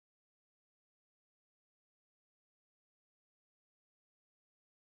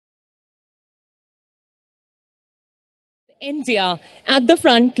India at the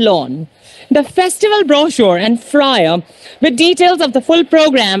front lawn. The festival brochure and flyer with details of the full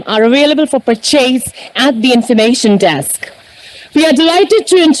program are available for purchase at the information desk. We are delighted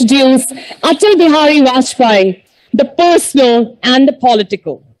to introduce Atal Bihari Vajpayee, the personal and the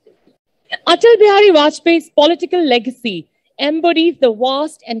political. Atal Bihari Vajpayee's political legacy embodies the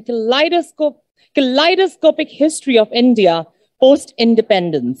vast and kaleidoscopic history of India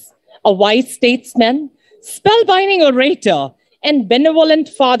post-independence. A wise statesman, spellbinding orator, and benevolent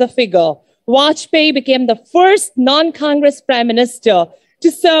father figure, Vajpayee became the first non-Congress Prime Minister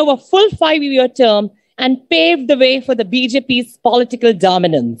to serve a full 5-year term and paved the way for the BJP's political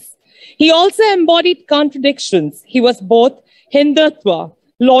dominance. He also embodied contradictions. He was both Hindutva,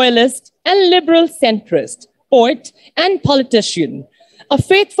 loyalist, and liberal centrist, poet and politician, a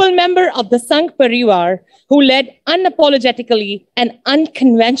faithful member of the Sangh Parivar who led unapologetically an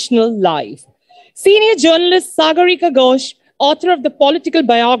unconventional life. Senior journalist Sagarika Ghose, author of the political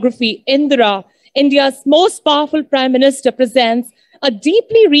biography Indira, India's most powerful prime minister, presents a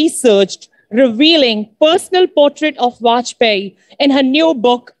deeply researched, revealing personal portrait of Vajpayee in her new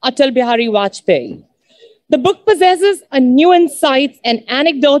book, Atal Bihari Vajpayee. The book possesses a new insights and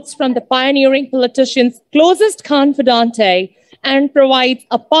anecdotes from the pioneering politician's closest confidante and provides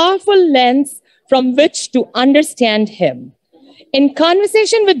a powerful lens from which to understand him. In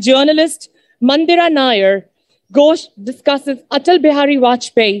conversation with journalist Mandira Nayar, Ghose discusses Atal Bihari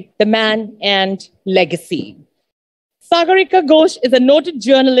Vajpayee, the man and legacy. Sagarika Ghose is a noted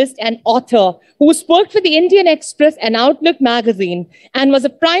journalist and author who's worked for the Indian Express and Outlook magazine and was a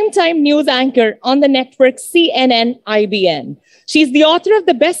primetime news anchor on the network CNN-IBN. She's the author of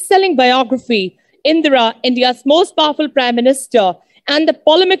the best-selling biography, Indira, India's most powerful prime minister, and the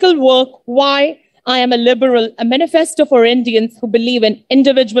polemical work, Why I Am a Liberal, a manifesto for Indians who believe in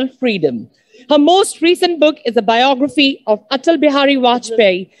individual freedom. Her most recent book is a biography of Atal Bihari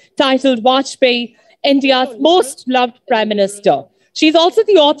Vajpayee titled Vajpayee, India's most loved prime minister. She's also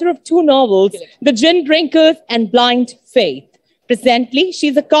the author of 2 novels, The Gin Drinkers and Blind Faith. Presently,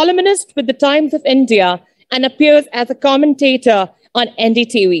 she's a columnist with the Times of India and appears as a commentator on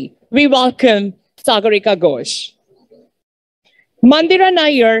NDTV. We welcome Sagarika Ghose. Mandira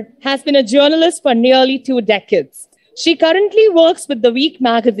Nayar has been a journalist for nearly 2 decades. She currently works with The Week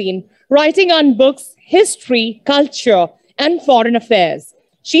magazine, writing on books, history, culture, and foreign affairs.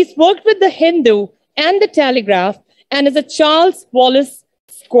 She's worked with The Hindu and The Telegraph and is a Charles Wallace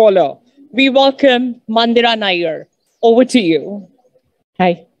scholar. We welcome Mandira Nayar. Over to you.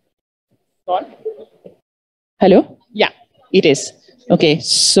 Hi. Hello? Yeah, it is. Okay,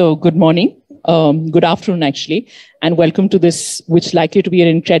 so good morning. Good afternoon, actually, and welcome to this, which is likely to be an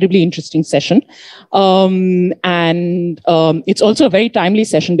incredibly interesting session. It's also a very timely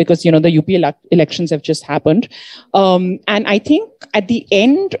session because, you know, the UP elections have just happened. And I think at the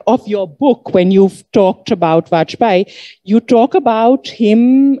end of your book, when you've talked about Vajpayee, you talk about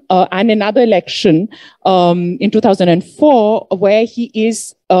him and another election in 2004, where he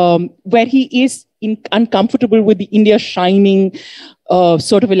is uncomfortable with the India shining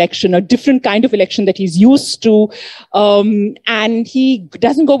sort of election, a different kind of election that he's used to. And he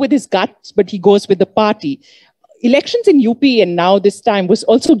doesn't go with his guts, but he goes with the party. Elections in UP and now this time was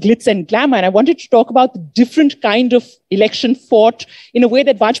also glitz and glamour. And I wanted to talk about the different kind of election fought in a way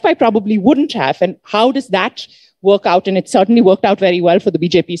that Vajpayee probably wouldn't have. And how does that work out? And it certainly worked out very well for the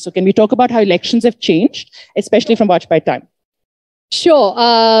BJP. So can we talk about how elections have changed, especially from Vajpayee time? Sure.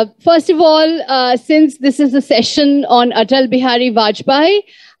 First of all, since this is a session on Atal Bihari Vajpayee,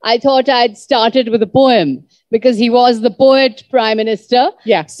 I thought I'd started with a poem because he was the poet prime minister.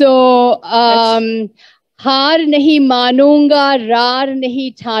 Yeah. So, हार नहीं मानूंगा, रार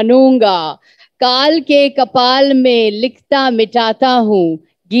नहीं ठानूंगा, काल के कपाल में लिखता मिटाता हूँ,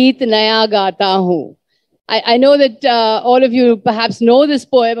 गीत नया गाता हूँ. I know that all of you perhaps know this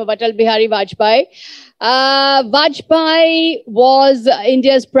poem of Atal Bihari Vajpayee. Vajpayee was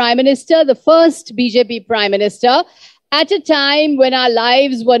India's prime minister, the first BJP prime minister, at a time when our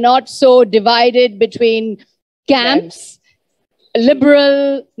lives were not so divided between camps,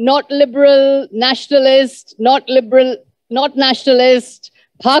 liberal, nationalist, not liberal, not nationalist,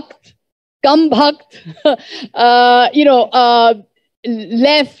 bhakt, kam bhakt,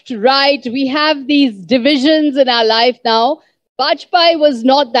 left, right. We have these divisions in our life now. Vajpayee was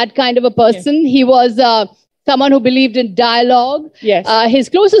not that kind of a person. Yeah. He was someone who believed in dialogue. Yes. His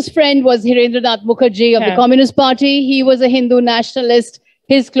closest friend was Hirendranath Mukherjee of the Communist Party. He was a Hindu nationalist.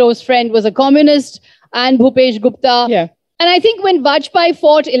 His close friend was a communist, and Bhupesh Gupta. Yeah. And I think when Vajpayee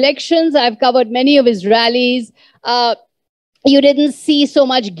fought elections, I've covered many of his rallies. you didn't see so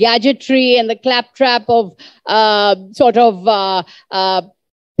much gadgetry and the claptrap of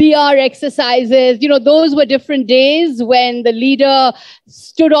PR exercises. Those were different days when the leader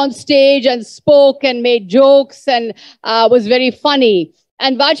stood on stage and spoke and made jokes and was very funny.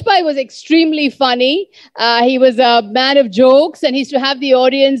 And Vajpayee was extremely funny. He was a man of jokes, and he used to have the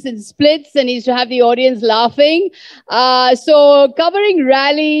audience in splits, and he used to have the audience laughing. So covering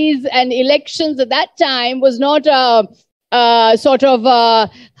rallies and elections at that time was not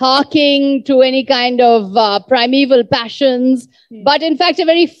harking to any kind of primeval passions, but in fact a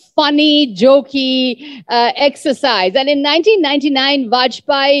very funny, jokey exercise. And in 1999,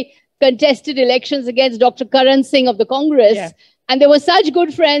 Vajpayee contested elections against Dr. Karan Singh of the Congress. Yeah. And they were such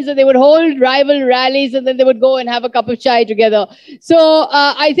good friends that they would hold rival rallies and then they would go and have a cup of chai together. So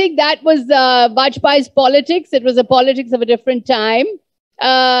I think that was Vajpayee's politics. It was a politics of a different time.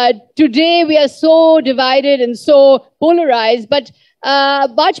 Today we are so divided and so polarized, but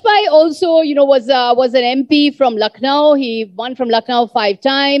Vajpayee also, was an MP from Lucknow. He won from Lucknow 5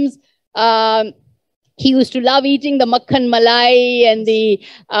 times. He used to love eating the makhan malai and the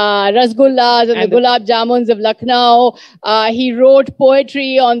rasgullas and the gulab jamuns of Lucknow. He wrote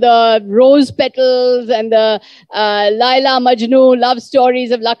poetry on the rose petals and the Laila Majnu love stories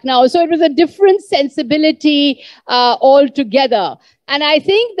of Lucknow. So it was a different sensibility altogether. And I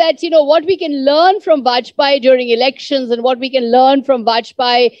think that, what we can learn from Vajpayee during elections and what we can learn from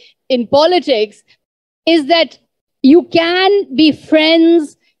Vajpayee in politics is that you can be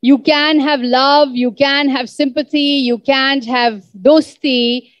friends, you can have love, you can have sympathy, you can't have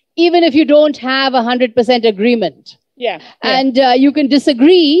dosti, even if you don't have 100% agreement. Yeah. And you can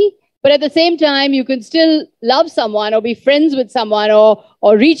disagree, but at the same time, you can still love someone or be friends with someone or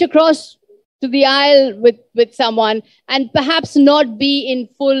reach across to the aisle with someone and perhaps not be in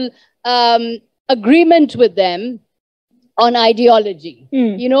full agreement with them on ideology.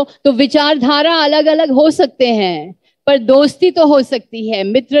 तो विचारधारा अलग-अलग हो सकते हैं, पर दोस्ती तो हो सकती है,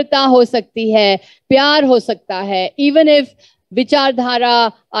 मित्रता हो सकती है, प्यार हो सकता है, even if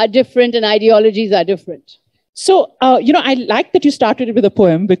विचारधारा are different and ideologies are different. So, I like that you started with a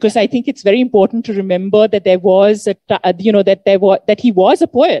poem because I think it's very important to remember that there was that he was a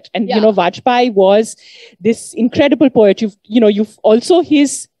poet, and Vajpayee was this incredible poet. You've also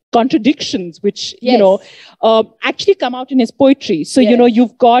his contradictions, which actually come out in his poetry. So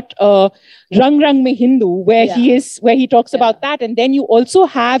you've got Rang Rang Mein Hindu, where he talks about that, and then you also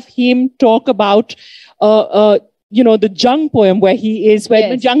have him talk about the Jung poem where he is,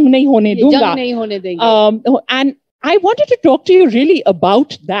 where Jung nahi hone dunga. Jung nahi hone denge. And I wanted to talk to you really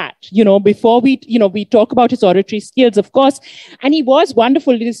about that, before we talk about his oratory skills, of course. And he was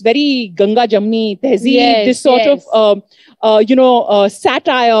wonderful. This very Ganga Jamni tehzeeb, this sort of,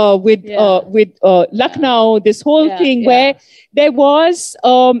 satire with Lucknow, this whole thing where there was,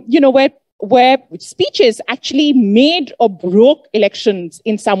 where speeches actually made or broke elections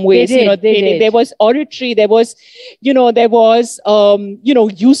in some ways. There was oratory, there was use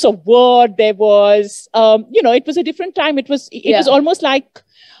of word, there was, it was a different time. It was almost like,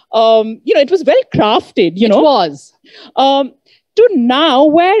 it was well crafted, It was. To now,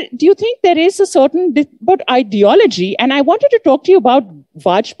 where do you think there is a certain but ideology? And I wanted to talk to you about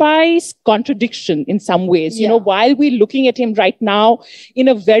Vajpayee's contradiction in some ways, while we're looking at him right now in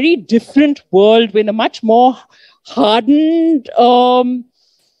a very different world, in a much more hardened,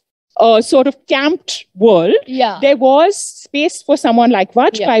 sort of camped world. Yeah. There was space for someone like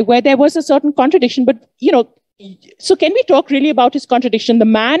Vajpayee where there was a certain contradiction, but, so can we talk really about his contradiction? The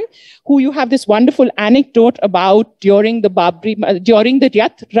man who you have this wonderful anecdote about during the Rath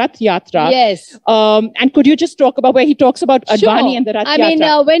Yatra. Yes. And could you just talk about where he talks about Advani and the Rath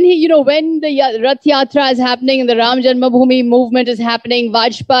Yatra? When the Rath Yatra is happening and the Ram Janmabhoomi movement is happening,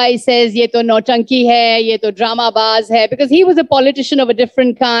 Vajpayee says, ye to nautanki hai, ye to drama baaz hai, because he was a politician of a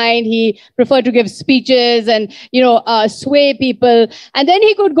different kind. He preferred to give speeches and, sway people. And then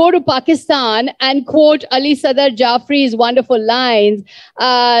he could go to Pakistan and quote Ali Sadar Jafri's wonderful lines,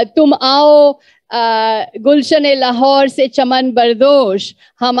 tum आओ गुलशन लाहौर से चमन बरदोश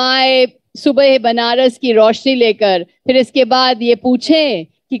हम आए सुबह बनारस की रोशनी लेकर फिर इसके बाद ये पूछें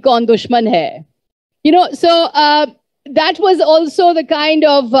कि कौन दुश्मन है. So that was also the kind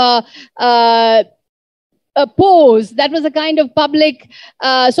of a pose, that was a kind of public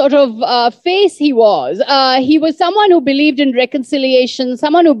face he was. He was someone who believed in reconciliation,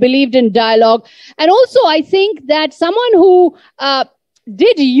 someone who believed in dialogue, and also I think that someone who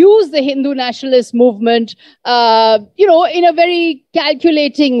did use the Hindu nationalist movement, in a very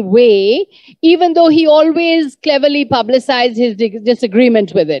calculating way, even though he always cleverly publicized his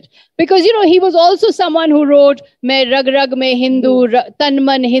disagreement with it. Because, he was also someone who wrote, "Main rag rag mein Hindu, tan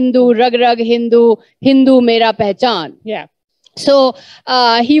man Hindu, rag rag Hindu, Hindu mera pehchan." Yeah. So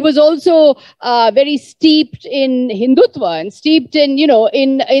he was also very steeped in Hindutva and steeped in,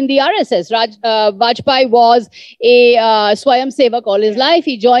 in the RSS. Vajpayee was a Swayam Sevak all his life.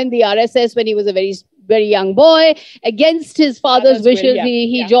 He joined the RSS when he was a very, very young boy. Against his father's wishes,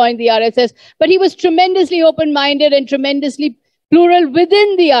 he joined the RSS. But he was tremendously open-minded and tremendously plural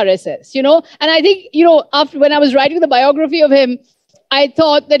within the RSS, And I think, after when I was writing the biography of him, I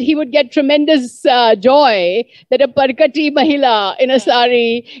thought that he would get tremendous joy that a Parkati Mahila in a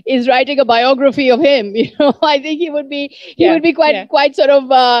sari is writing a biography of him. I think he would be quite sort of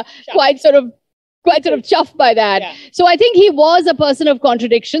chuffed by that. Yeah. So I think he was a person of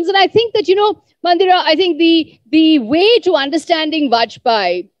contradictions, and I think that Mandira, I think the way to understanding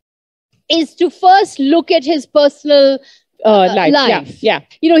Vajpayee is to first look at his personal life. Yeah.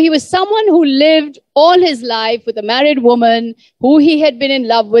 He was someone who lived all his life with a married woman who he had been in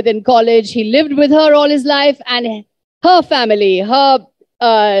love with in college. He lived with her all his life, and her family, her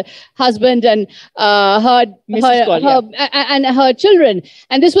husband and her children.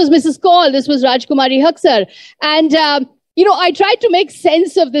 And this was Mrs. Kaul. This was Rajkumari Haksar. And I tried to make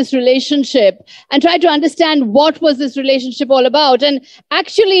sense of this relationship and try to understand what was this relationship all about. And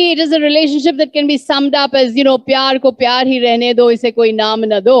actually, it is a relationship that can be summed up as, pyar ko pyar hi rehne do, ise koi naam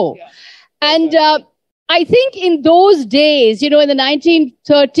na do. Yeah. And I think in those days, in the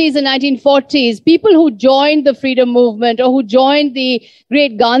 1930s and 1940s, people who joined the freedom movement or who joined the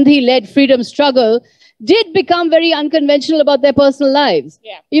great Gandhi-led freedom struggle did become very unconventional about their personal lives.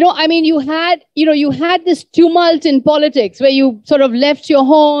 Yeah. You had this tumult in politics where you sort of left your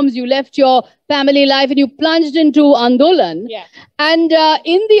homes, you left your family life, and you plunged into Andolan. Yeah. And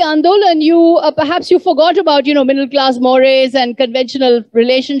in the Andolan, you perhaps you forgot about, middle class mores and conventional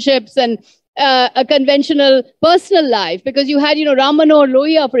relationships and a conventional personal life, because you had, Ram Manohar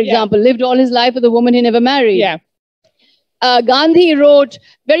Lohia, for example, lived all his life with a woman he never married. Yeah. Gandhi wrote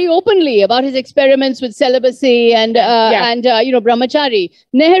very openly about his experiments with celibacy and brahmachari.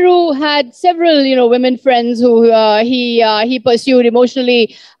 Nehru had several, women friends who he pursued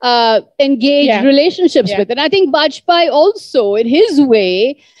emotionally engaged relationships with. And I think Vajpayee also, in his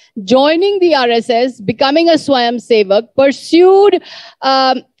way, joining the RSS, becoming a Swayam Sevak, pursued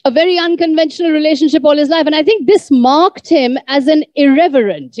a very unconventional relationship all his life. And I think this marked him as an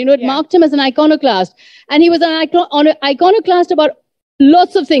irreverent. It marked him as an iconoclast. And he was an iconoclast about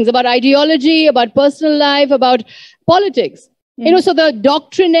lots of things, about ideology, about personal life, about politics. Mm-hmm. So the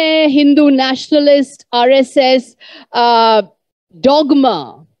doctrinaire Hindu nationalist RSS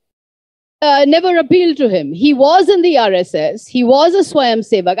dogma never appealed to him. He was in the RSS. He was a Swayam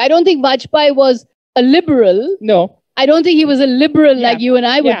Sevak. I don't think Vajpayee was a liberal. No. I don't think he was a liberal like you and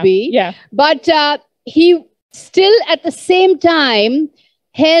I would be. Yeah. But he still at the same time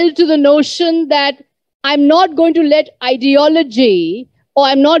held to the notion that I'm not going to let ideology or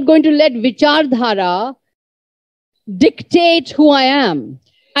I'm not going to let vichardhara dictate who I am.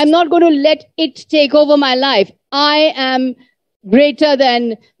 I'm not going to let it take over my life. I am greater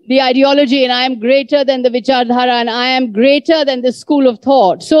than the ideology and I am greater than the vichardhara and I am greater than the school of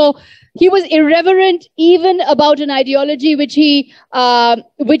thought. So he was irreverent even about an ideology which he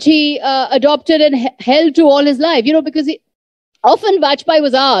adopted and held to all his life. Because often Vajpayee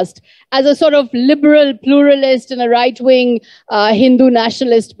was asked, as a sort of liberal pluralist in a right-wing Hindu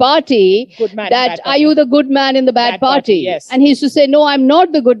nationalist party, are you the good man in the bad party? Yes. And he used to say, no, I'm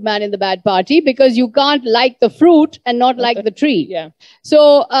not the good man in the bad party because you can't like the fruit and not like the tree. Yeah.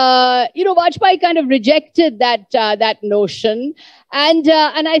 So, Vajpayee kind of rejected that notion. And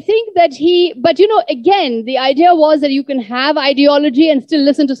I think that again, the idea was that you can have ideology and still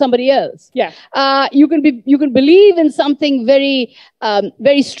listen to somebody else. Yeah. You can believe in something very,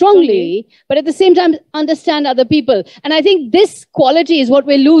 very strongly, but at the same time understand other people. And I think this quality is what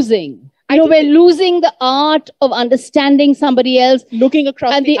we're losing. We're losing the art of understanding somebody else, looking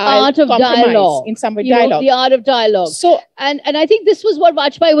across and the art of dialogue. In some way, dialogue. The art of dialogue. So, and I think this was what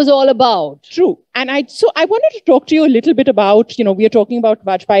Vajpayee was all about. True. And I wanted to talk to you a little bit about, we are talking about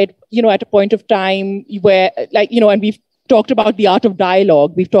Vajpayee, at a point of time where, and we've talked about the art of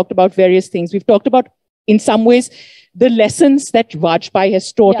dialogue. We've talked about various things. We've talked about, in some ways, the lessons that Vajpayee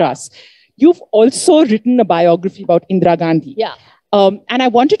has taught us. You've also written a biography about Indira Gandhi. Yeah. And I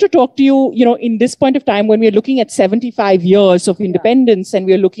wanted to talk to you, in this point of time when we're looking at 75 years of independence and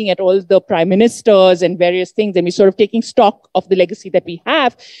we're looking at all the prime ministers and various things, and we're sort of taking stock of the legacy that we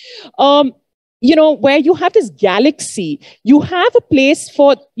have, where you have this galaxy, you have a place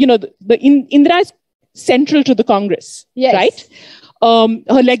for, Indira is central to the Congress, right?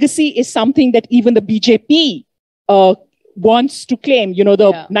 Her legacy is something that even the BJP wants to claim, the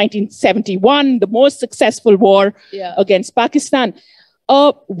 1971, the most successful war against Pakistan.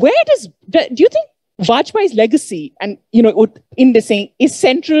 Do you think Vajpayee's legacy, and, in this thing, is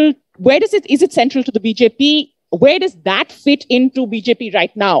central? Is it central to the BJP? Where does that fit into BJP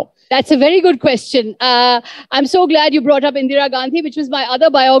right now? That's a very good question. I'm so glad you brought up Indira Gandhi, which was my other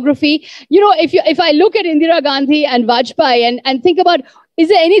biography. If I look at Indira Gandhi and Vajpayee and think about, is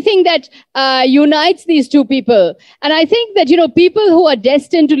there anything that unites these two people? And I think that, people who are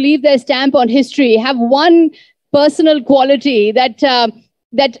destined to leave their stamp on history have one personal quality that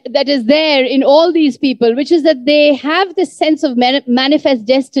is there in all these people, which is that they have this sense of manifest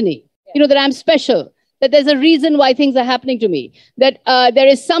destiny, that I'm special, that there's a reason why things are happening to me, that there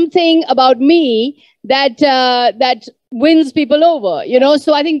is something about me that wins people over,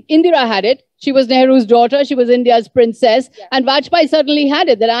 So I think Indira had it. She was Nehru's daughter. She was India's princess. Yeah. And Vajpayee certainly had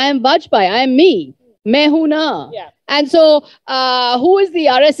it, that I am Vajpayee. I am me. Main hoon na. Yeah. And so who is the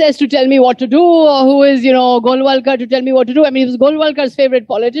RSS to tell me what to do? Or who is, Golwalkar to tell me what to do? I mean, he was Golwalkar's favorite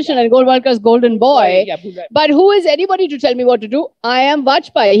politician and Golwalkar's golden boy. Yeah, but who is anybody to tell me what to do? I am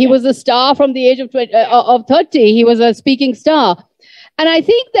Vajpayee. He was a star from the age of 30. He was a speaking star. And I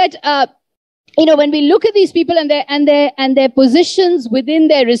think that... when we look at these people and their positions within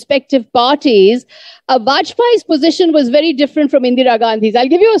their respective parties, Vajpayee's position was very different from Indira Gandhi's.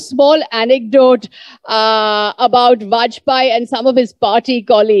 I'll give you a small anecdote about Vajpayee and some of his party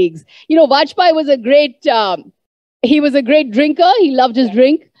colleagues. Vajpayee was a great drinker. He loved his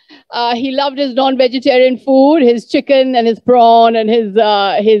drink. He loved his non-vegetarian food, his chicken and his prawn and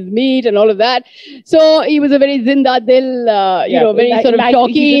his meat and all of that. So he was a very zinda dil, very sort of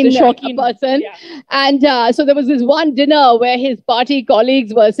shauqeen person. Yeah. And so there was this one dinner where his party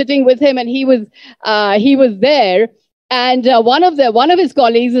colleagues were sitting with him, and he was there. And one of his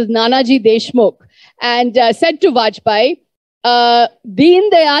colleagues is Nanaji Deshmukh, and said to Vajpayee, "Deen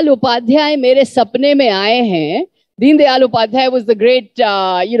Dayal Upadhyay mere sapne mein aaye hain." Deen Dayal Upadhyay was the great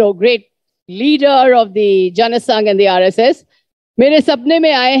leader of the Janasangh and the RSS. Mere sapne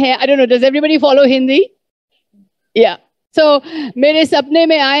mein aaye hain. I don't know, does everybody follow Hindi? Yeah. So, mere sapne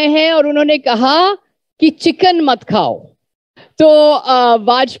mein aaye hain aur unhone kaha ki chicken mat khao. So,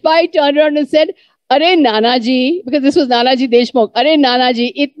 Vajpayee turned around and said, "Are Nanaji," because this was Nanaji Deshmukh, "Are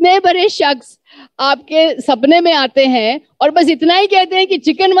Nanaji, itne bade shakhs aapke sapne mein aate hain aur bas itna hi kehte hain ki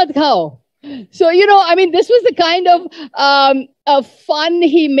chicken mat khao." So, this was the kind of fun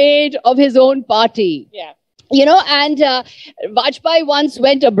he made of his own party. Yeah. And Vajpayee once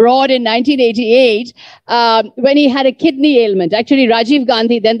went abroad in 1988 when he had a kidney ailment. Actually, Rajiv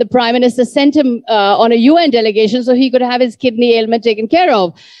Gandhi, then the Prime Minister, sent him on a UN delegation so he could have his kidney ailment taken care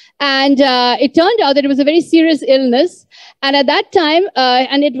of. And it turned out that it was a very serious illness. And at that time,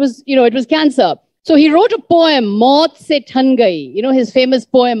 and it was cancer. So he wrote a poem, Maut Se Than Gayi, his famous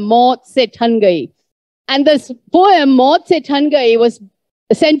poem, Maut Se Than Gayi. And this poem, Maut Se Than Gayi, was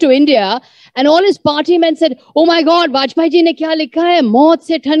sent to India, and all his party men said, "Oh my God, Vajpayee ji ne kya likha hai? Maut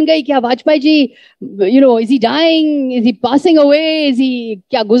se than gayi. Kya Vajpayee ji, is he dying? Is he passing away? Is he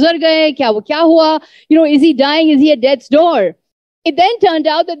kya guzar gaye? Kya hua? Is he dying? Is he at death's door?" It then turned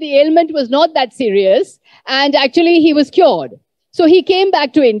out that the ailment was not that serious, and actually he was cured. So he came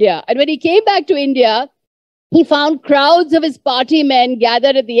back to India. And when he came back to India, he found crowds of his party men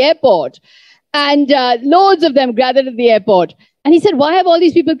gathered at the airport, and loads of them gathered at the airport. And he said, "Why have all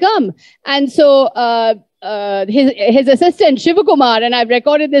these people come?" And so his assistant, Shivakumar, and I've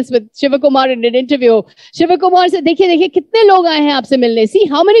recorded this with Shivakumar in an interview, Shivakumar said, "Dekhiye, kitne log aaye hain aapse milne? See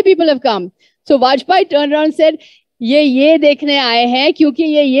how many people have come." So Vajpayee turned around and said, ये देखने आए हैं क्योंकि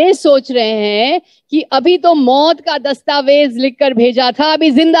ये सोच रहे हैं कि अभी तो मौत का दस्तावेज लिखकर भेजा था, अभी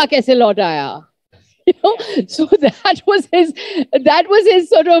जिंदा कैसे लौट आया. So that was his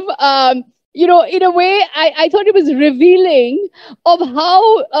sort of in a way, I thought it was revealing of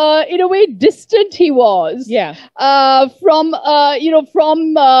how, in a way, distant he was from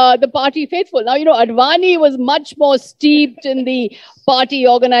the party faithful. Now, Advani was much more steeped in the party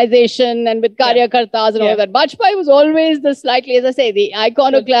organization and with karyakartas and all that. Vajpayee was always the slightly, as I say, the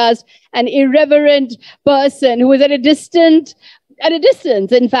iconoclast and irreverent person who was at a distance,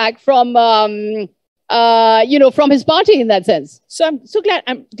 in fact, from from his party in that sense. So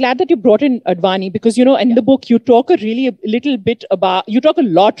I'm glad that you brought in Advani, because, in the book, you talk a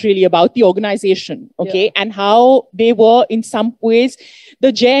lot really about the organization, okay, and how they were in some ways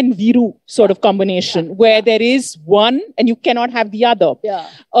the Jay and Viru sort of combination, where there is one and you cannot have the other. Yeah.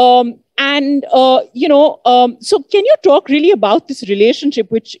 So can you talk really about this relationship,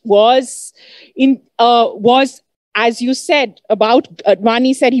 which was, as you said, about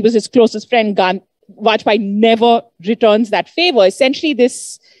Advani said he was his closest friend, Vajpayee never returns that favor. Essentially,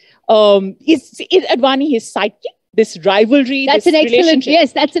 this is Advani his sidekick? This rivalry, that's this an excellent, relationship?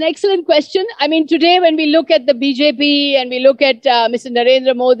 yes, that's an excellent question. I mean, today when we look at the BJP and we look at Mr.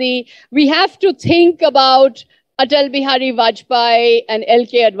 Narendra Modi, we have to think about Atal Bihari Vajpayee and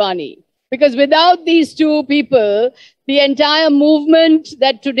LK Advani. Because without these two people, the entire movement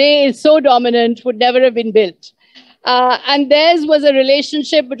that today is so dominant would never have been built. And theirs was a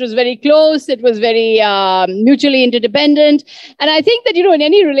relationship which was very close. It was very mutually interdependent. And I think that, in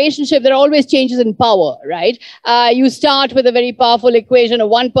any relationship, there are always changes in power, right? You start with a very powerful equation of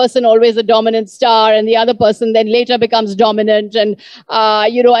one person always a dominant star and the other person then later becomes dominant. And,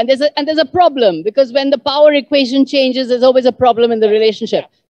 and there's a problem, because when the power equation changes, there's always a problem in the relationship.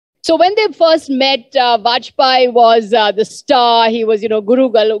 So when they first met, Vajpayee was the star. He was, Guru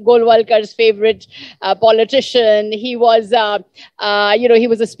Golwalkar's favorite politician. He was, he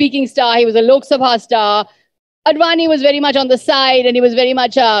was a speaking star. He was a Lok Sabha star. Advani was very much on the side, and he was very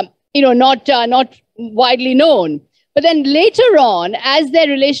much, not widely known. But then later on, as their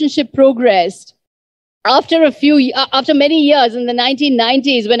relationship progressed, after many years in the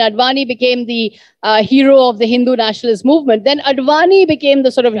 1990s, when Advani became the hero of the Hindu nationalist movement, then Advani became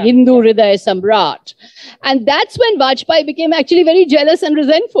the sort of Hindu Hridaya Samrat. And that's when Vajpayee became actually very jealous and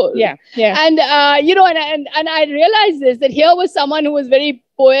resentful. Yeah. And, and I realized this, that here was someone who was very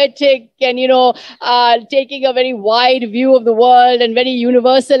poetic and, taking a very wide view of the world and very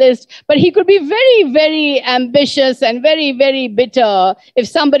universalist. But he could be very, very ambitious and very, very bitter if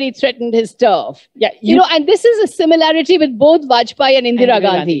somebody threatened his turf. Yeah. And this is a similarity with both Vajpayee and Indira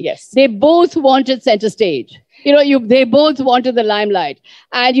Gandhi. Yes. They both wanted center stage. They both wanted the limelight.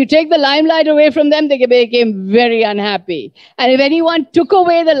 And you take the limelight away from them, they became very unhappy. And if anyone took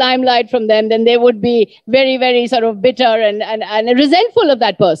away the limelight from them, then they would be very, very sort of bitter and resentful of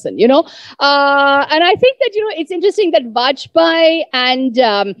that person, And I think that, it's interesting that Vajpayee and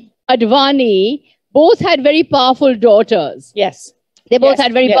Advani both had very powerful daughters. Yes. They both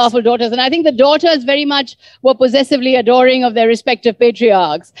had very powerful daughters. And I think the daughters very much were possessively adoring of their respective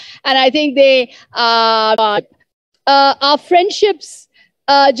patriarchs. And I think they are friendships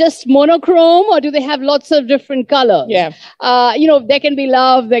just monochrome, or do they have lots of different colors? Yeah. There can be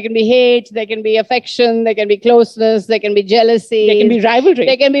love, there can be hate, there can be affection, there can be closeness, there can be jealousy. There can be rivalry.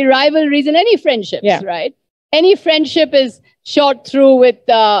 There can be rivalries in any friendships, right? Any friendship is shot through with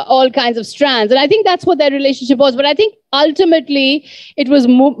all kinds of strands. And I think that's what their relationship was. But I think ultimately it was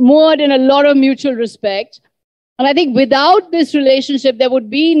moored in a lot of mutual respect. And I think without this relationship, there would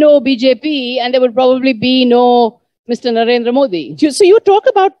be no BJP and there would probably be no Mr. Narendra Modi. So you talk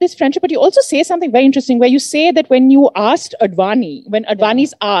about this friendship, but you also say something very interesting where you say that when you asked Advani, when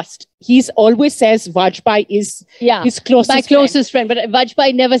Advani's asked, he always says Vajpayee is his closest friend. But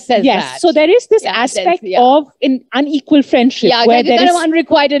Vajpayee never says that. So there is this aspect of an unequal friendship. Yeah, where there is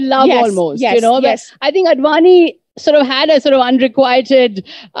unrequited love almost. But I think Advani sort of had a sort of unrequited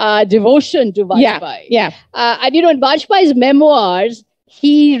devotion to Vajpayee. And in Vajpayee's memoirs,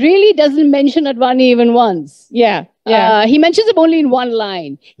 he really doesn't mention Advani even once. He mentions him only in one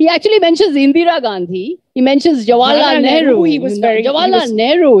line. He actually mentions Indira Gandhi. He mentions Jawaharlal Nehru.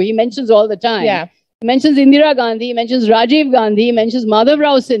 Nehru, he mentions all the time. He mentions Indira Gandhi. He mentions Rajiv Gandhi. He mentions Madhav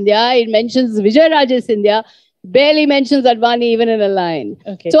Rao Scindia. He mentions Vijay Raje Scindia. Barely mentions Advani even in a line.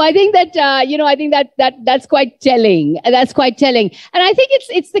 So I think that, that's quite telling. That's quite telling. And I think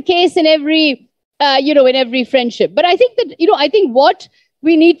it's the case in every, in every friendship. But I think that, I think what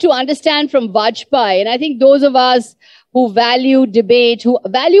we need to understand from Vajpayee, and I think those of us who value debate, who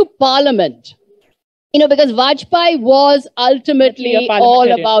value parliament, because Vajpayee was ultimately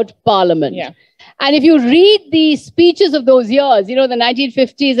all about parliament. And if you read the speeches of those years, the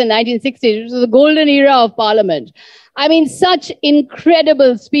 1950s and 1960s, which was the golden era of parliament, I mean, such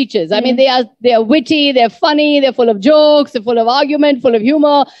incredible speeches. I mean, they are witty, they're funny, they're full of jokes, they're full of argument, full of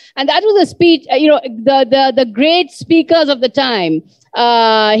humor. And that was a speech, the great speakers of the time,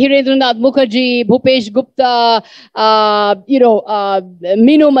 Hirendranath Mukherjee, Bhupesh Gupta,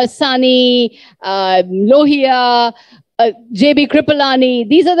 Minu Masani, Lohia, J.B. Kripalani.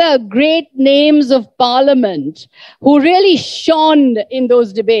 These are the great names of parliament who really shone in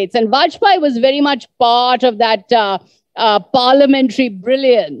those debates. And Vajpayee was very much part of that parliamentary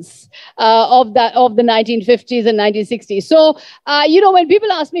brilliance of the 1950s and 1960s. So, when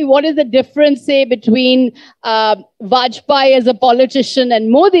people ask me what is the difference, say, between Vajpayee as a politician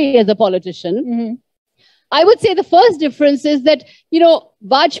and Modi as a politician, I would say the first difference is that,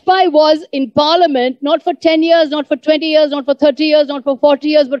 Vajpayee was in parliament, not for 10 years, not for 20 years, not for 30 years, not for 40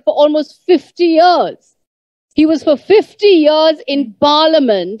 years, but for almost 50 years. He was for 50 years in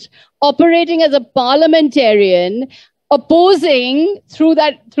parliament, operating as a parliamentarian, opposing through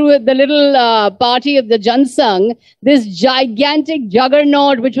the little party of the Jan Sangh, this gigantic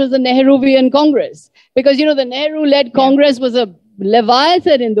juggernaut, which was the Nehruvian Congress. Because, the Nehru-led Congress was a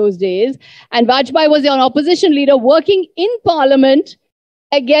leviathan in those days. And Vajpayee was an opposition leader working in parliament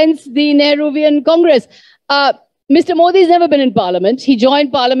against the Nehruvian Congress. Mr. Modi's never been in parliament. He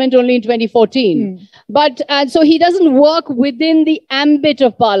joined parliament only in 2014. And so he doesn't work within the ambit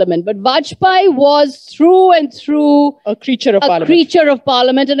of parliament. But Vajpayee was through and through a creature of parliament. A creature of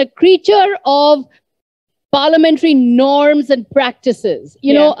parliament and a creature of parliamentary norms and practices.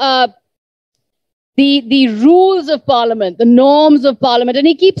 The rules of parliament, the norms of parliament. And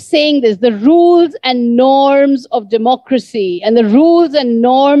he keeps saying this, the rules and norms of democracy and the rules and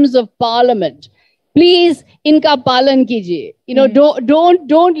norms of parliament. Please, inka palan kijiye.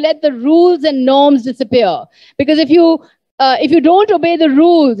 Don't let the rules and norms disappear. Because if you don't obey the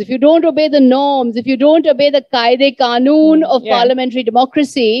rules, if you don't obey the norms, if you don't obey the kaide kanun of parliamentary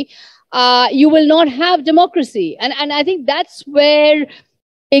democracy, you will not have democracy. And I think that's where,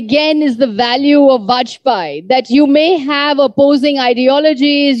 again, is the value of Vajpayee, that you may have opposing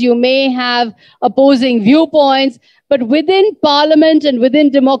ideologies, you may have opposing viewpoints, but within parliament and within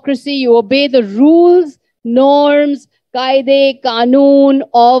democracy, you obey the rules, norms, kaide, kanun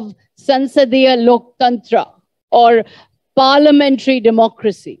of Sansadiya Loktantra or parliamentary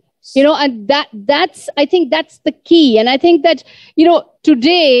democracy. And I think that's the key. And I think that,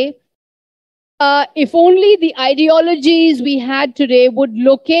 today, if only the ideologies we had today would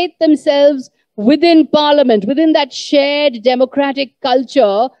locate themselves within parliament, within that shared democratic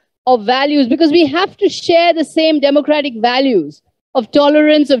culture of values, because we have to share the same democratic values of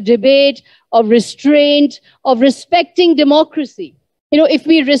tolerance, of debate, of restraint, of respecting democracy. If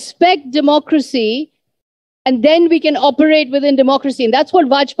we respect democracy, and then we can operate within democracy. And that's what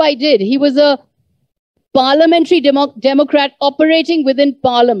Vajpayee did. He was a parliamentary democrat operating within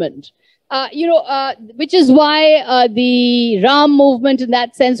parliament. Which is why the Ram movement in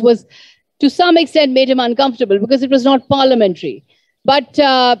that sense was, to some extent, made him uncomfortable because it was not parliamentary. But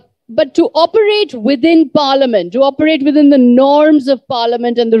to operate within parliament, to operate within the norms of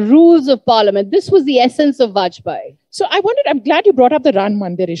parliament and the rules of parliament, this was the essence of Vajpayee. So I'm glad you brought up the Ram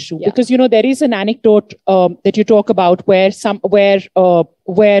Mandir issue because, there is an anecdote that you talk about where Advani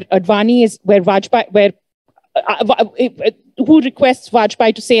is, where Vajpayee, who requests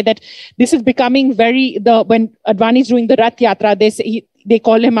Vajpayee to say that this is becoming when Advani is doing the Rath Yatra, they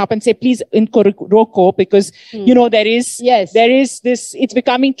call him up and say, please, inko roko, because, there is this, it's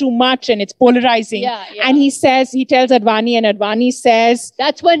becoming too much and it's polarizing. And he tells Advani, and Advani says...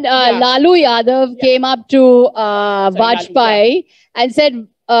 That's when Lalu Yadav came up to Vajpayee and said,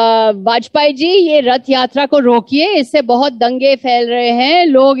 Vajpayee ji ये रथ यात्रा को रोकिए, इससे बहुत दंगे फैल रहे हैं,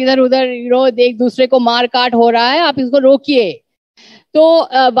 लोग इधर उधर एक दूसरे को मार काट हो रहा है, आप इसको रोकिए. तो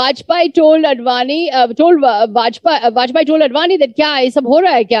वाजपेयी told Advani that क्या ये सब हो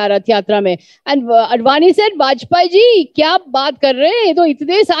रहा है क्या रथ यात्रा में? And Advani said, Vajpayee ji क्या बात कर रहे हैं, ये तो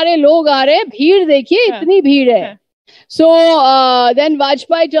इतने सारे लोग आ रहे हैं, भीड़ देखिए इतनी भीड़ है. So then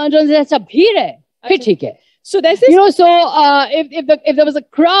Vajpayee turns around and says, अच्छा भीड़ है, फिर ठीक है. So there's this, if there was a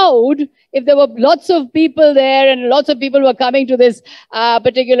crowd, if there were lots of people there and lots of people were coming to this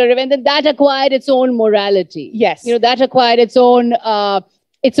particular event, then that acquired its own morality. Yes. That acquired its own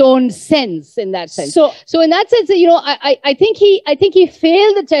sense in that sense. So in that sense, I think he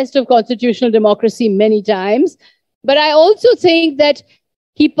failed the test of constitutional democracy many times, but I also think that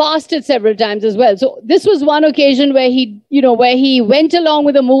he passed it several times as well. So this was one occasion where he went along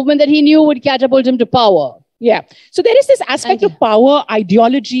with a movement that he knew would catapult him to power. Yeah. So there is this aspect of power,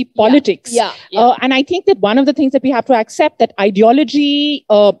 ideology, politics. And I think that one of the things that we have to accept that ideology,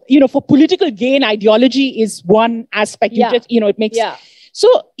 for political gain, ideology is one aspect. It makes... So,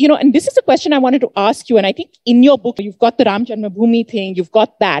 and this is a question I wanted to ask you. And I think in your book, you've got the Ram Janmabhoomi thing. You've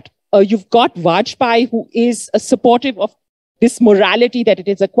got that. You've got Vajpayee, who is a supportive of this morality that it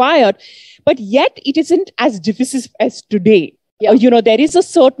has acquired. But yet it isn't as divisive as today. There is a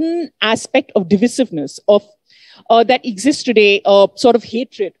certain aspect of divisiveness, of that exists today, sort of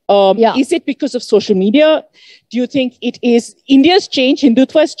hatred, is it because of social media? Do you think it is India's changed,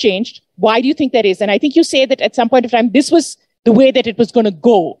 Hindutva has changed? Why do you think that is? And I think you say that at some point of time, this was the way that it was going to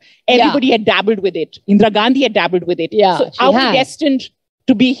go. Everybody had dabbled with it. Indira Gandhi had dabbled with it. Yeah, so are we destined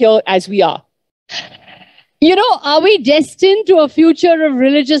to be here as we are? You know, are we destined to a future of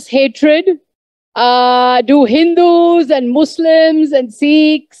religious hatred? Do Hindus and Muslims and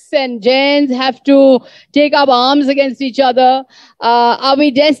Sikhs and Jains have to take up arms against each other? Are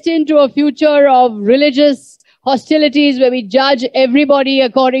we destined to a future of religious hostilities where we judge everybody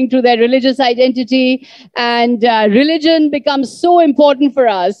according to their religious identity, and religion becomes so important for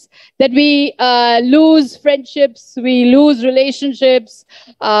us that we lose friendships, we lose relationships,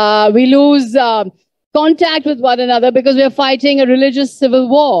 we lose contact with one another because we're fighting a religious civil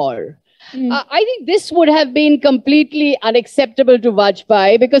war. I think this would have been completely unacceptable to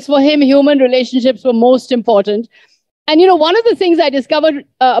Vajpayee, because for him, human relationships were most important. And, you know, one of the things I discovered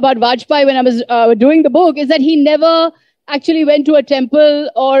about Vajpayee when I was doing the book is that he never actually went to a temple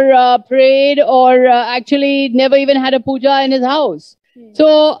or prayed, or actually never even had a puja in his house.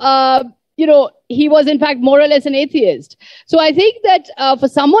 So, you know, he was in fact more or less an atheist. So I think that for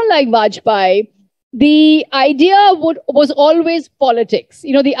someone like Vajpayee, the idea was always politics.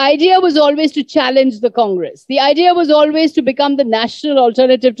 You know, the idea was always to challenge the Congress. The idea was always to become the national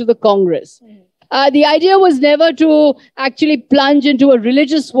alternative to the Congress. The idea was never to actually plunge into a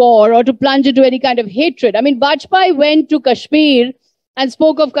religious war or to plunge into any kind of hatred. I mean, Vajpayee went to Kashmir and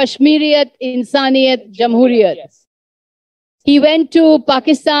spoke of Kashmiriyat, Insaniyat, Jamhuriyat. Yes. He went to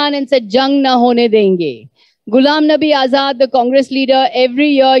Pakistan and said, Jang na hone denge. Ghulam Nabi Azad, the Congress leader, every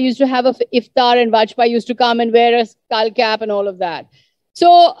year used to have a iftar, and Vajpayee used to come and wear a skull cap and all of that.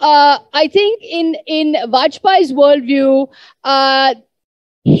 So I think in Vajpayee's worldview,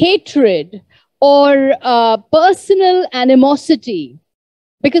 hatred or personal animosity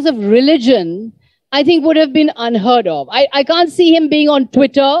because of religion, I think would have been unheard of. I can't see him being on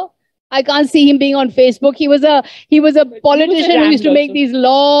Twitter. I can't see him being on Facebook. He was a politician who used to make these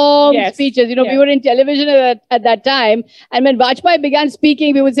long speeches. You know, we were in television at that time. And when Vajpayee began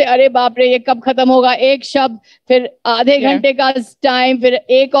speaking, we would say, Arey baap re, ye kab khatam hoga? Ek shabd, fir aadhe ghante ka time, fir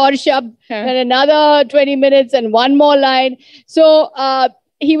ek aur shabd, then another 20 minutes and one more line. So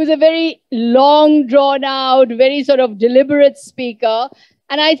he was a very long, drawn out, very sort of deliberate speaker.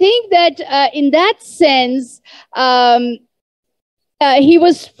 And I think that in that sense, he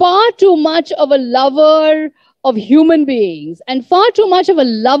was far too much of a lover of human beings and far too much of a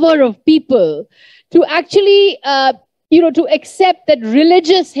lover of people to actually, to accept that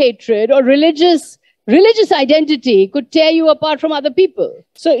religious hatred or religious identity could tear you apart from other people.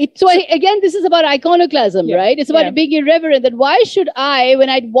 So again, this is about iconoclasm, right? It's about being irreverent. That why should I, when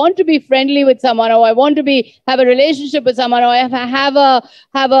I want to be friendly with someone, or I want to have a relationship with someone, or I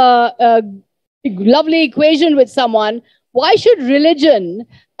have a lovely equation with someone, why should religion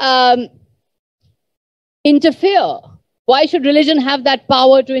interfere? Why should religion have that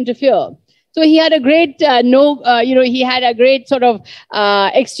power to interfere? So he had a great, he had a great sort of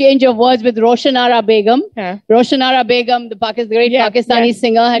exchange of words with Roshanara Begum. Roshanara Begum, the great Pakistani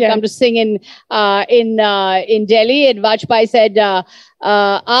singer, had come to sing in Delhi. And Vajpayee said,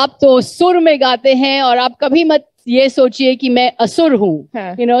 "Aap to sur mein gaate hain, aur aap kabhi mat ye sochiye ki main asur hu."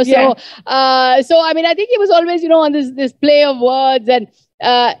 You know, so I mean, I think he was always, on this play of words and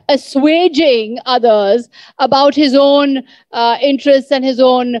assuaging others about his own interests and his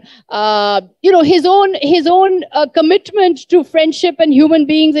own, his own commitment to friendship and human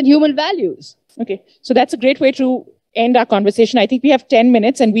beings and human values. Okay, so that's a great way to end our conversation. I think we have 10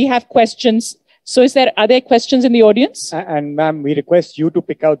 minutes and we have questions. So are there questions in the audience? And ma'am, we request you to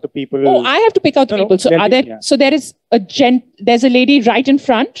pick out the people. Oh, I have to pick out the people. So so there is there's a lady right in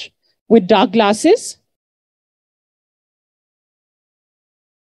front with dark glasses.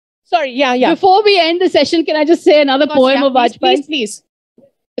 Sorry, yeah. Before we end the session, can I just say another poem of Vajpayee? Please.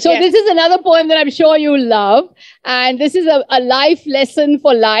 So this is another poem that I'm sure you love. And this is a life lesson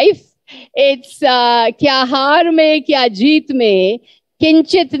for life. It's Kya haar mein, kya jeet mein,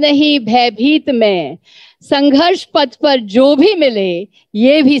 kinchit nahi bhaybheet mein, sangharsh path par jo bhi mile,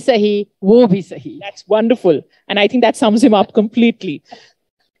 ye bhi sahi, wo bhi sahi. That's wonderful. And I think that sums him up completely.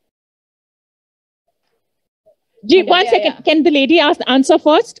 One second. Can the lady answer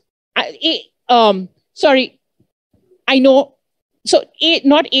first? Sorry, I know. So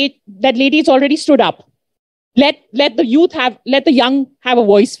that lady is already stood up. Let the young have a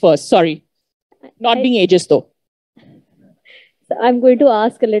voice first. Sorry, not being ageist though. I'm going to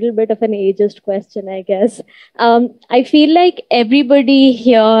ask a little bit of an ageist question, I guess. I feel like everybody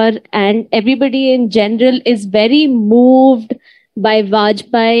here and everybody in general is very moved by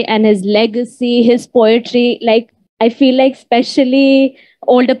Vajpayee and his legacy, his poetry. Like, I feel like especially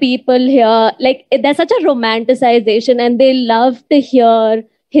older people here, like there's such a romanticization and they love to hear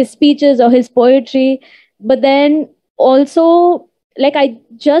his speeches or his poetry. But then also, like, I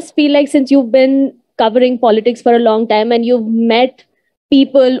just feel like since you've been covering politics for a long time and you've met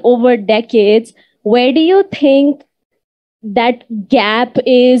people over decades, where do you think that gap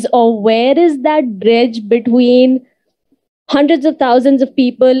is, or where is that bridge between hundreds of thousands of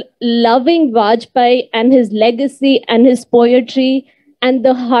people loving Vajpayee and his legacy and his poetry and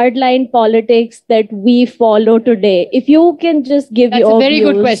the hardline politics that we follow today? If you can just give That's your a very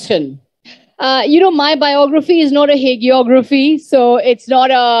views. good question. My biography is not a hagiography, so it's not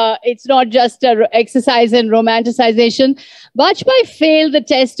just an exercise in romanticization. Vajpayee failed the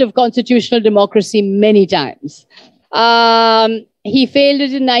test of constitutional democracy many times. He failed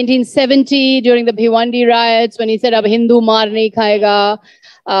it in 1970 during the Bhiwandi riots when he said, "Ab Hindu maar nahi khayega."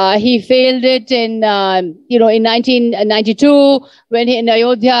 He failed it in 1992 when in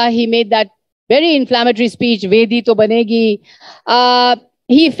Ayodhya he made that very inflammatory speech, "Vedi to banegi."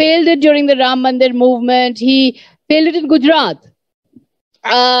 He failed it during the Ram Mandir movement. He failed it in Gujarat.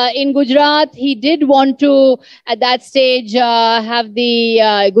 In Gujarat, he did want to, at that stage, have the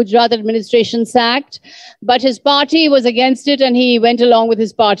Gujarat administration sacked, but his party was against it and he went along with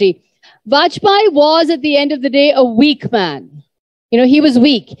his party. Vajpayee was, at the end of the day, a weak man. He was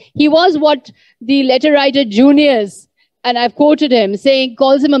weak. He was what the letter writer Junius, and I've quoted him,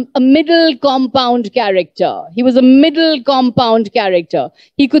 calls him a middle compound character. He was a middle compound character.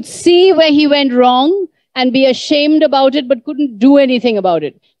 He could see where he went wrong and be ashamed about it, but couldn't do anything about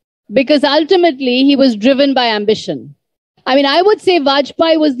it. Because ultimately, he was driven by ambition. I mean, I would say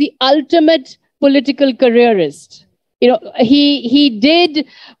Vajpayee was the ultimate political careerist. He did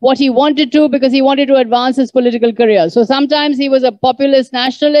what he wanted to because he wanted to advance his political career. So sometimes he was a populist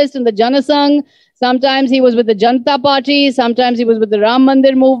nationalist in the Janasangh. Sometimes he was with the Janata Party. Sometimes he was with the Ram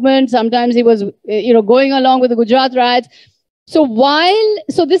Mandir movement. Sometimes he was, going along with the Gujarat riots. So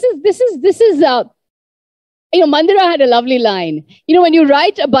this is Mandira had a lovely line. When you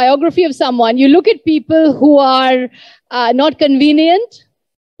write a biography of someone, you look at people who are not convenient.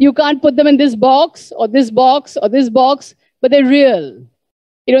 You can't put them in this box or this box or this box, but they're real.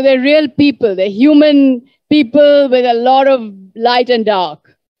 They're real people. They're human people with a lot of light and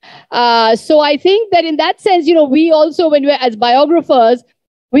dark. So I think that in that sense, we also, when we're as biographers,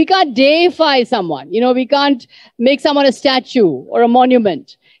 we can't deify someone. We can't make someone a statue or a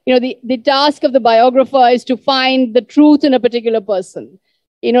monument. The task of the biographer is to find the truth in a particular person.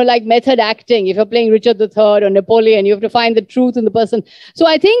 Like method acting. If you're playing Richard III or Napoleon, you have to find the truth in the person. So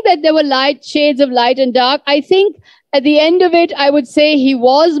I think that there were shades of light and dark. I think at the end of it, I would say he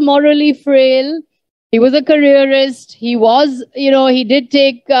was morally frail. He was a careerist. He was, he did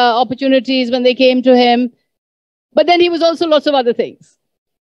take opportunities when they came to him. But then he was also lots of other things.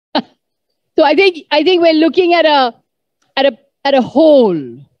 So I think we're looking at a whole,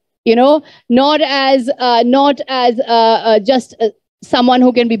 not as just someone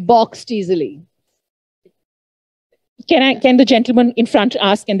who can be boxed easily. Can the gentleman in front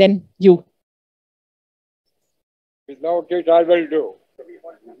ask and then you? Without it, I will do.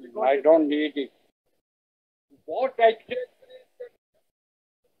 I don't need it. What exactly?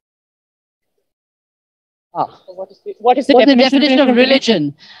 What is the definition of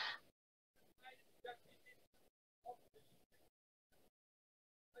religion?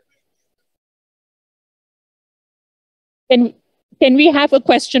 Can we have a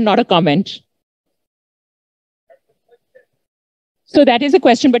question, not a comment? So that is a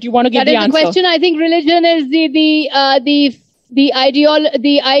question, but you want to give the answer. That is the question. I think religion is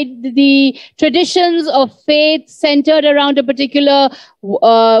the traditions of faith centered around a particular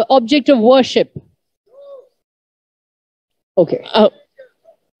object of worship. Okay.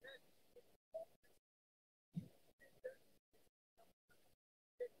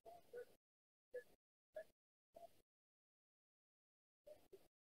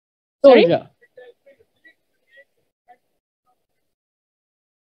 Sorry?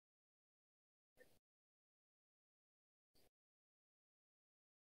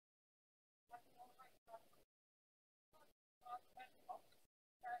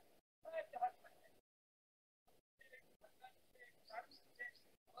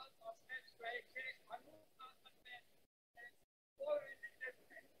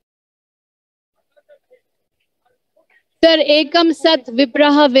 Sir, ekam sat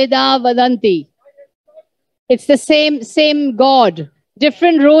vipraha veda vadanti. It's the same God.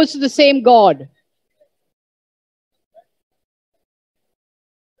 Different roles to the same God.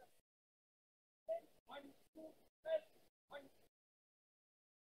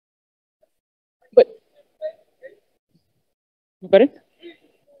 Got it?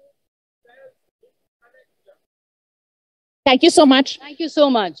 Thank you so much. Thank you so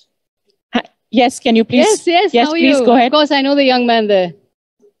much. Yes, can you please? Yes, yes, how are please you? go ahead. Of course, I know the young man there.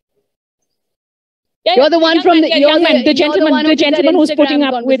 Yeah, You're the one from the young man, the gentleman who's putting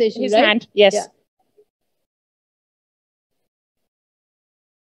up with conversation, his right? hand. Yes. Yeah.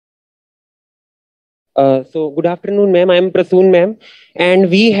 So good afternoon, ma'am. I'm Prasoon, ma'am. And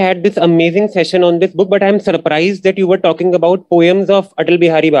we had this amazing session on this book, but I'm surprised that you were talking about poems of Atal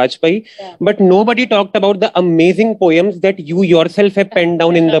Bihari Vajpayee, but nobody talked about the amazing poems that you yourself have penned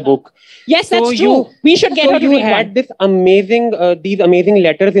down in the book. Yes, that's true. We should get her to read you had one. this amazing, these amazing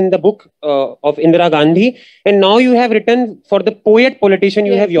letters in the book of Indira Gandhi, and now you have written for the poet politician,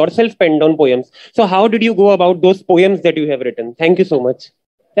 you have yourself penned down poems. So how did you go about those poems that you have written? Thank you so much.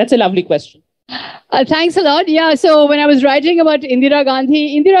 That's a lovely question. Thanks a lot. Yeah, so when I was writing about Indira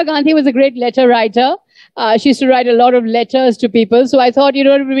Gandhi was a great letter writer. She used to write a lot of letters to people. So I thought, it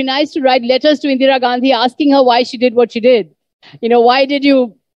would be nice to write letters to Indira Gandhi asking her why she did what she did. Why did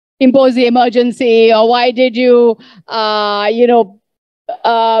you impose the emergency, or why did you,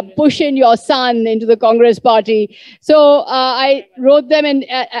 push in your son into the Congress party? So I wrote them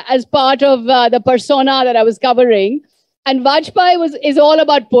as part of the persona that I was covering. And Vajpayee is all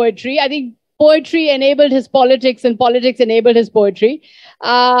about poetry. I think poetry enabled his politics, and politics enabled his poetry.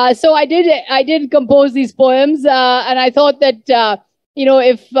 So I did compose these poems, and I thought that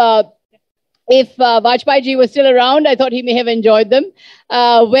if Vajpayee ji was still around, I thought he may have enjoyed them.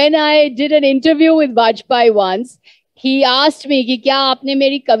 When I did an interview with Vajpayee once, he asked me कि क्या आपने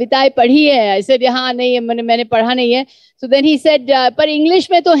मेरी कविताएं पढ़ी है? I said हाँ नहीं, मैंने पढ़ा नहीं है. So then he said पर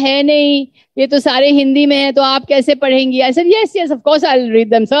इंग्लिश में तो है नहीं, ये तो सारे हिंदी में है, तो आप कैसे पढ़ेंगी? I said yes, of course I'll read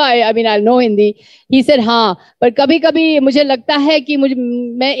them, sir. I mean I'll know Hindi. He said हाँ, पर कभी-कभी मुझे लगता है कि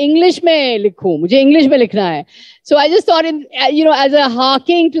मैं इंग्लिश में लिखूं, मुझे इंग्लिश में लिखना है. So I just thought, as a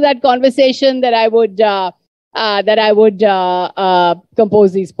harking to that conversation, that I would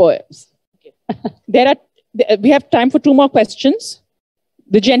compose these poems. We have time for 2 more questions.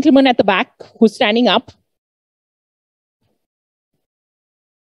 The gentleman at the back who's standing up.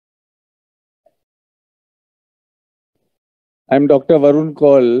 I'm Dr. Varun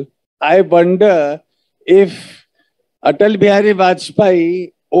Kaul. I wonder if Atal Bihari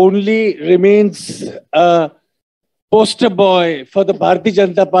Vajpayee only remains a poster boy for the Bharatiya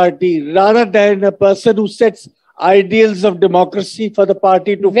Janata Party rather than a person who sets ideals of democracy for the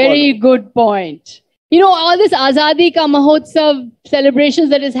party to follow. Very good point. All this Azadi Ka Mahotsav celebrations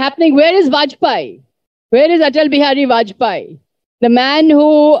that is happening, where is Vajpayee? Where is Atal Bihari Vajpayee? The man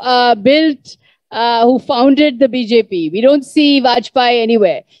who who founded the BJP. We don't see Vajpayee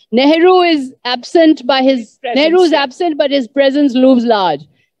anywhere. Nehru is absent, but his presence looms large.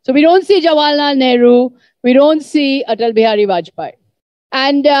 So we don't see Jawaharlal Nehru. We don't see Atal Bihari Vajpayee.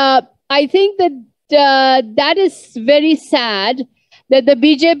 And I think that that is very sad, that the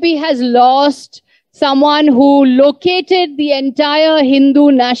BJP has lost someone who located the entire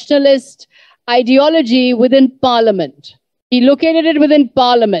Hindu nationalist ideology within Parliament. He located it within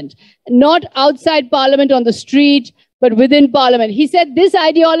Parliament, not outside Parliament on the street, but within Parliament. He said this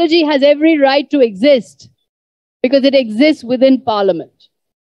ideology has every right to exist because it exists within Parliament.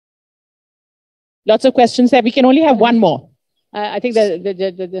 Lots of questions there. We can only have one more. I think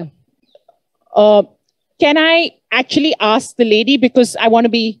that can I actually ask the lady, because I want to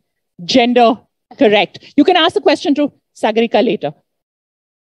be gender correct. You can ask the question to Sagarika later.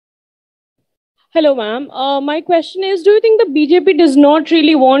 Hello, ma'am. My question is, do you think the BJP does not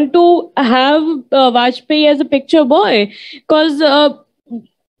really want to have Vajpayee as a picture boy? Because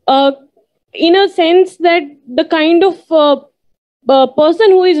in a sense that the kind of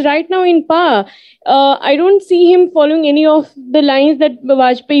person who is right now in power, I don't see him following any of the lines that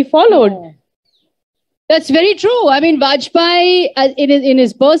Vajpayee followed. No. That's very true. I mean, Vajpayee, in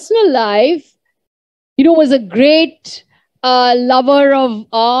his personal life, was a great lover of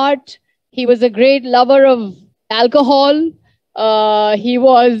art. He was a great lover of alcohol. He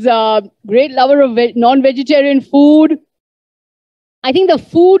was a great lover of non-vegetarian food. I think the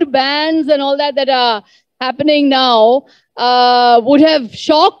food bans and all that are happening now would have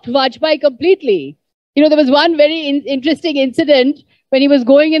shocked Vajpayee completely. There was one very interesting incident when he was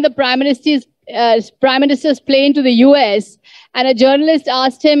going in the Prime Minister's Prime Minister's plane to the US, and a journalist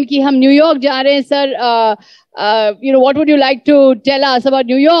asked him, "Ki hum New York ja rahe hain, sir. What would you like to tell us about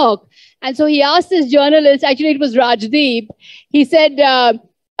New York?" And so he asked this journalist, actually it was Rajdeep. He said,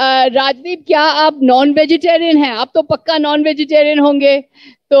 "Rajdeep, क्या आप non-vegetarian हैं? आप तो पक्का non-vegetarian होंगे."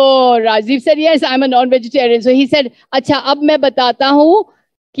 So Rajdeep said, "Yes, I'm a non-vegetarian." So he said, "अच्छा, अब मैं बताता हूँ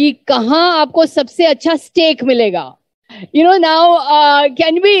कि कहाँ आपको सबसे अच्छा steak मिलेगा." Now,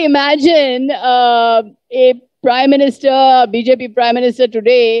 can we imagine a prime minister, BJP prime minister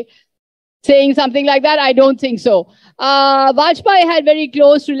today saying something like that? I don't think so. Vajpayee had very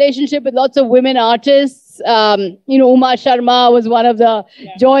close relationship with lots of women artists. Uma Sharma was one of the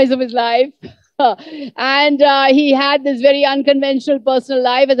joys of his life. And he had this very unconventional personal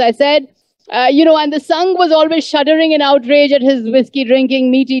life, as I said. And the Sangh was always shuddering in outrage at his whiskey drinking,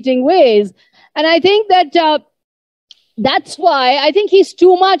 meat eating ways. And I think that that's why I think he's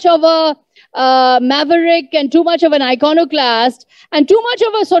too much of a maverick and too much of an iconoclast and too much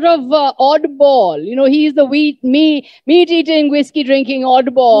of a sort of oddball. He's the meat-eating, whiskey-drinking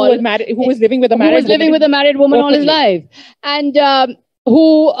oddball. Who was living with a married woman all his life. And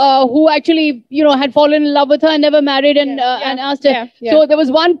who actually, had fallen in love with her and never married and asked her. Yeah. So there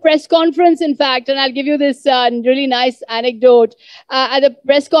was one press conference, in fact, and I'll give you this really nice anecdote. At the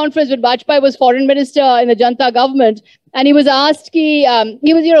press conference when Vajpayee was foreign minister in the Janta government, and he was asked,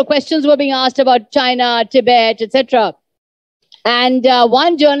 questions were being asked about China, Tibet, etc. And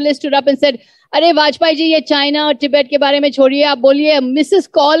one journalist stood up and said, "अरे वाजपेयी जी, ये China और Tibet के बारे में छोड़िए, आप बोलिए Mrs.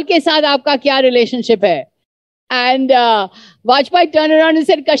 Kaul के साथ आपका क्या relationship है?" And Vajpayee turned around and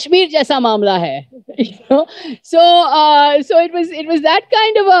said, "Kashmir jaisa मामला है." So it was that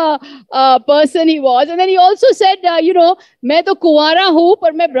kind of a person he was. And then he also said, मैं तो कुंवारा हूँ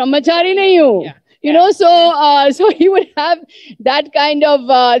पर मैं ब्रह्मचारी नहीं हूँ. So he would have that kind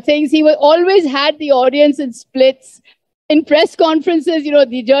of things. He always had the audience in splits. In press conferences,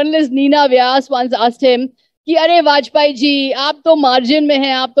 the journalist Neena Vyas once asked him, कि अरे वाजपेयी जी, आप तो मार्जिन में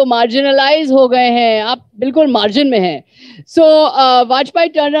हैं, आप तो मार्जिनलाइज हो गए हैं, आप बिल्कुल मार्जिन में हैं. So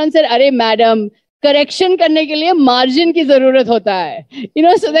Vajpayee turned around and said, "अरे मैडम, करेक्शन करने के लिए मार्जिन की जरूरत होता है,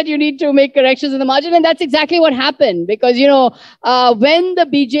 so that you need to make corrections in the margin." And that's exactly what happened, because when the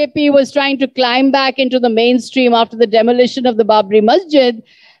BJP was trying to climb back into the mainstream after the demolition of the Babri Masjid,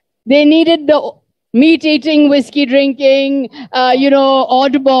 they needed the meat-eating, whiskey-drinking,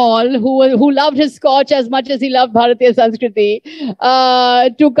 oddball who loved his scotch as much as he loved Bharatiya Sanskriti,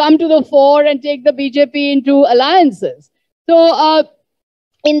 to come to the fore and take the BJP into alliances. So,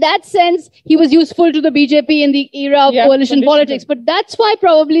 in that sense, he was useful to the BJP in the era of coalition politics. But that's why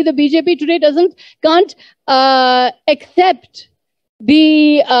probably the BJP today can't accept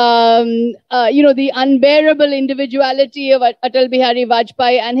the the unbearable individuality of Atal Bihari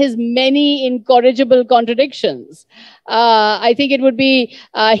Vajpayee and his many incorrigible contradictions. I think it would be,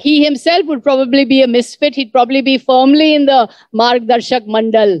 he himself would probably be a misfit. He'd probably be firmly in the Margdarshak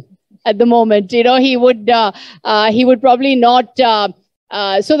Mandal at the moment. He would probably not.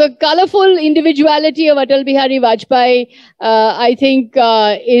 So the colorful individuality of Atal Bihari Vajpayee, I think,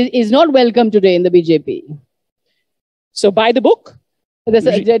 is not welcome today in the BJP. So buy the book. There's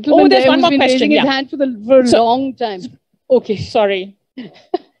a gentleman there's one more question. Raising his hand for a long time. Okay, sorry.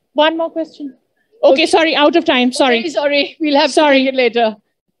 One more question. Okay, sorry, out of time. Sorry. Okay, sorry. We'll have to take it later.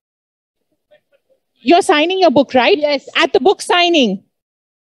 You're signing your book, right? Yes. At the book signing,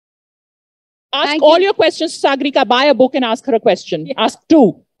 ask all your questions to Sagarika. Buy a book and ask her a question. Yeah. Ask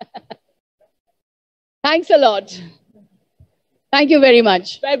 2. Thanks a lot. Thank you very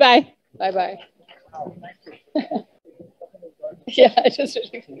much. Bye-bye. Bye-bye. Yeah, just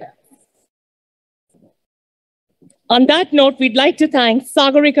really. On that note, we'd like to thank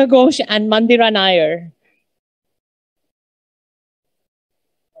Sagarika Ghose and Mandira Nayar.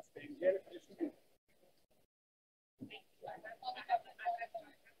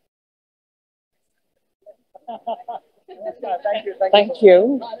 Thank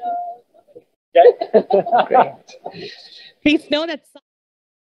you. Great. Please know that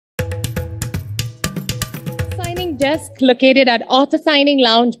signing desk located at Author Signing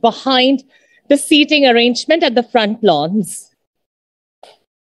Lounge behind the seating arrangement at the front lawns.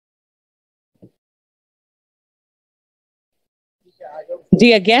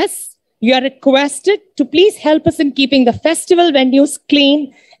 Dear guests, you are requested to please help us in keeping the festival venues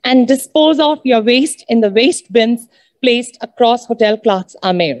clean and dispose of your waste in the waste bins placed across Hotel Clark's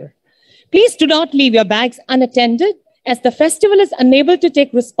Amer. Please do not leave your bags unattended, as the festival is unable to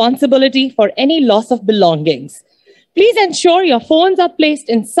take responsibility for any loss of belongings. Please ensure your phones are placed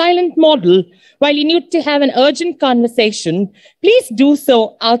in silent model. While you need to have an urgent conversation, please do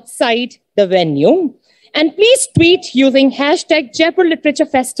so outside the venue. And please tweet using hashtag Jaipur Literature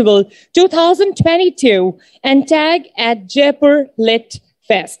Festival 2022 and tag at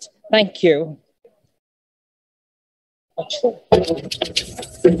JaipurLitFest. Thank you.